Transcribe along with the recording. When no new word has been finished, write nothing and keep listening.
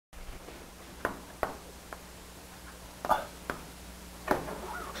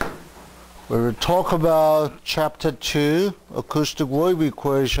We will talk about Chapter 2, Acoustic Wave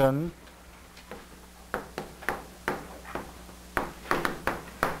Equation.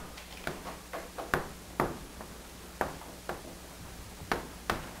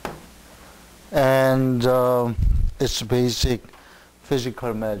 And its basic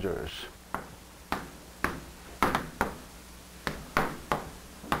physical measures.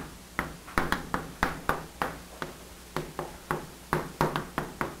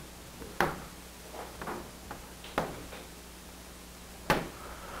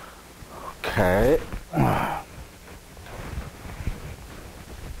 Okay.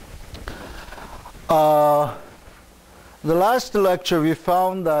 The last lecture we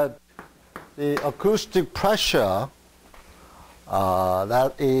found that the acoustic pressure,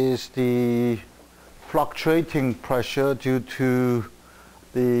 that is the fluctuating pressure due to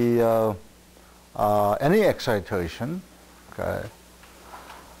the any excitation, okay,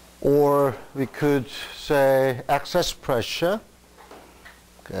 or we could say excess pressure,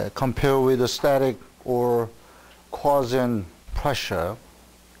 okay, compared with the static or quiescent pressure,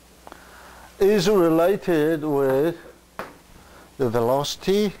 is related with the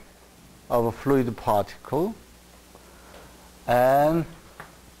velocity of a fluid particle and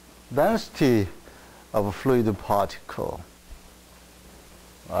density of a fluid particle,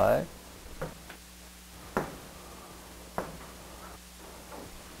 right?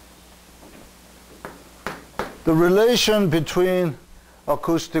 The relation between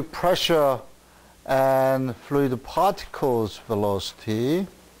acoustic pressure and fluid particles velocity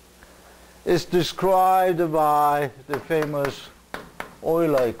is described by the famous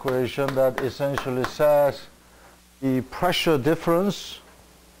Euler equation that essentially says the pressure difference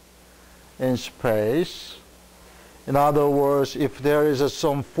in space. In other words, if there is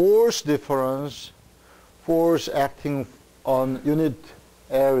some force difference, force acting on unit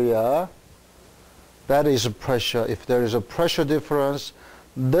area, that is a pressure. If there is a pressure difference,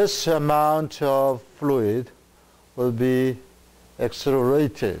 this amount of fluid will be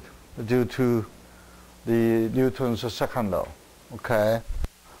accelerated due to the Newton's second law. Okay,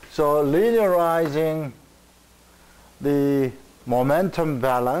 so linearizing the momentum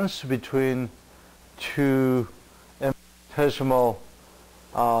balance between two infinitesimal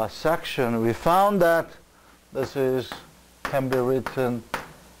sections, we found that this can be written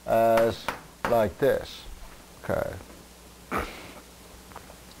as like this. Okay.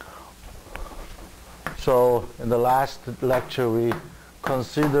 So in the last lecture we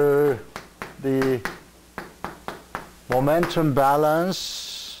consider the momentum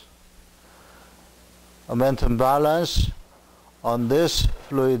balance on this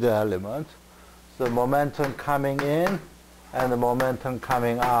fluid element, the momentum coming in and the momentum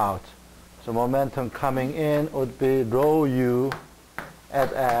coming out. So momentum coming in would be rho u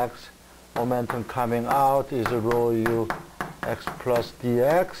at x, momentum coming out is rho u x plus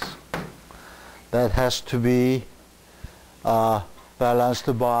dx. That has to be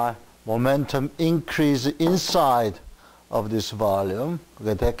balanced by momentum increase inside of this volume.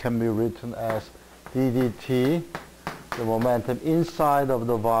 Okay, that can be written as d dt. The momentum inside of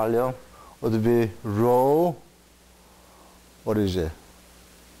the volume would be rho, what is it?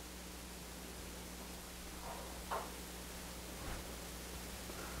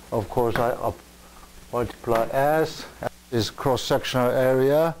 Of course, I multiply S is cross-sectional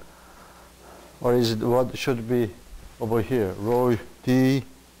area. Or is it, what should be over here? Rho d,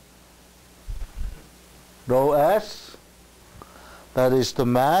 rho S, that is the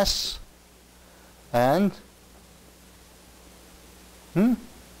mass, and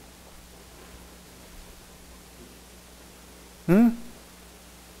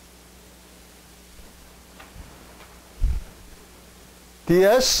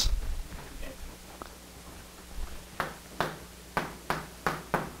ds.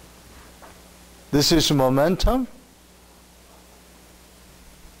 This is momentum.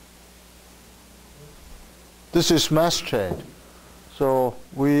 This is mass change. So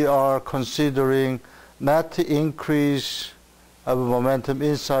we are considering net increase of momentum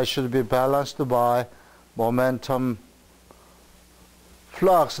inside should be balanced by momentum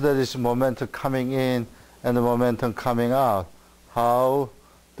flux, that is momentum coming in and the momentum coming out. How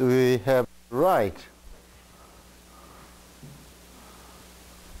do we have right?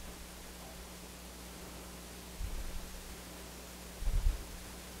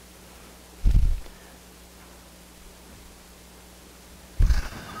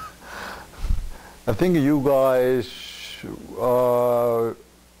 I think you guys are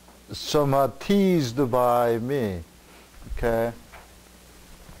somewhat teased by me, okay?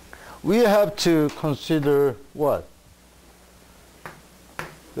 We have to consider what?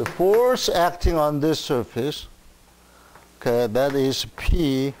 the force acting on this surface, okay, that is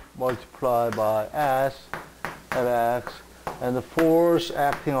P multiplied by S at X, and the force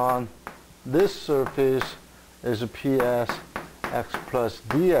acting on this surface is PS X plus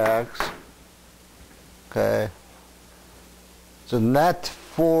dx. Okay. The net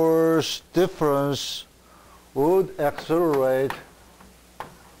force difference would accelerate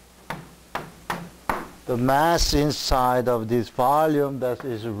the mass inside of this volume, that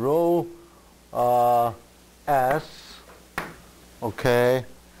is rho S, okay,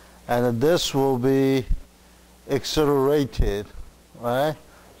 and this will be accelerated, right?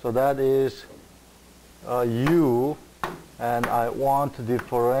 So that is U, and I want to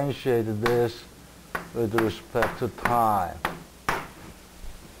differentiate this with respect to time,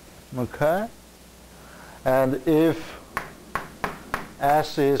 okay? And if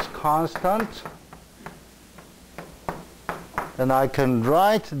S is constant, then I can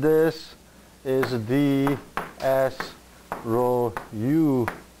write this is ds rho u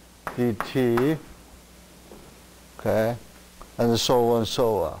dt, okay, and so on and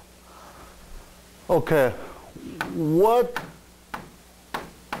so on. Okay, what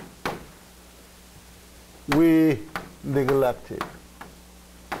we neglected?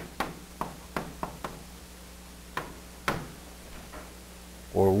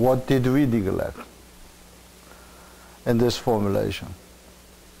 Or what did we neglect in this formulation?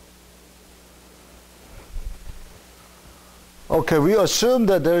 Okay, we assume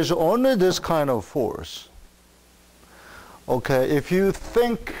that there is only this kind of force. Okay, if you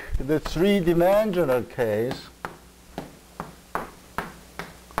think the three-dimensional case,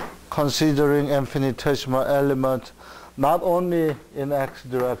 considering infinitesimal element not only in x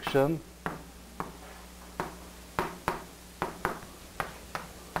direction,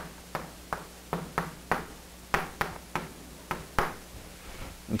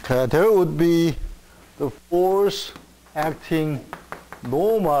 okay, there would be the force acting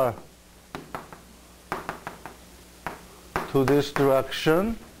normal to this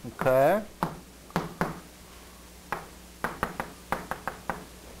direction, okay,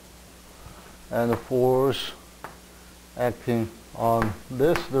 and the force acting on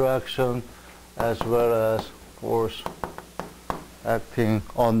this direction, as well as force acting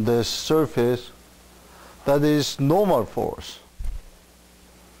on this surface, that is normal force,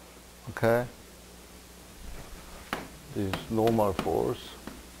 okay, this normal force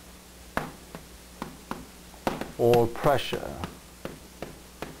or pressure.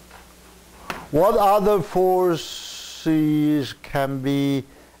 What other forces can be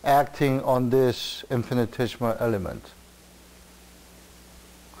acting on this infinitesimal element?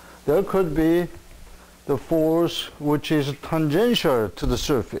 There could be the force which is tangential to the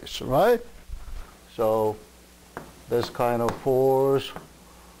surface, right? So this kind of force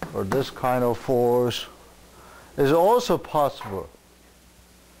or this kind of force is also possible.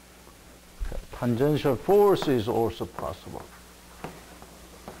 Okay. Tangential force is also possible.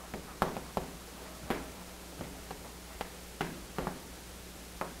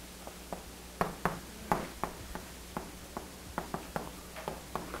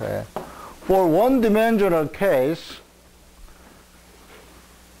 Okay. For one-dimensional case,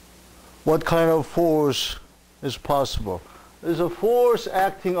 what kind of force is possible? There's a force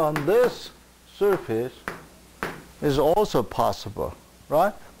acting on this surface is also possible,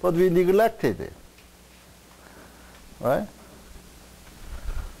 right? But we neglected it, right?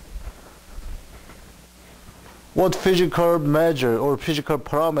 What physical measure or physical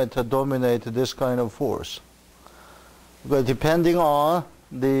parameter dominate this kind of force? But depending on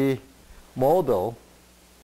the model,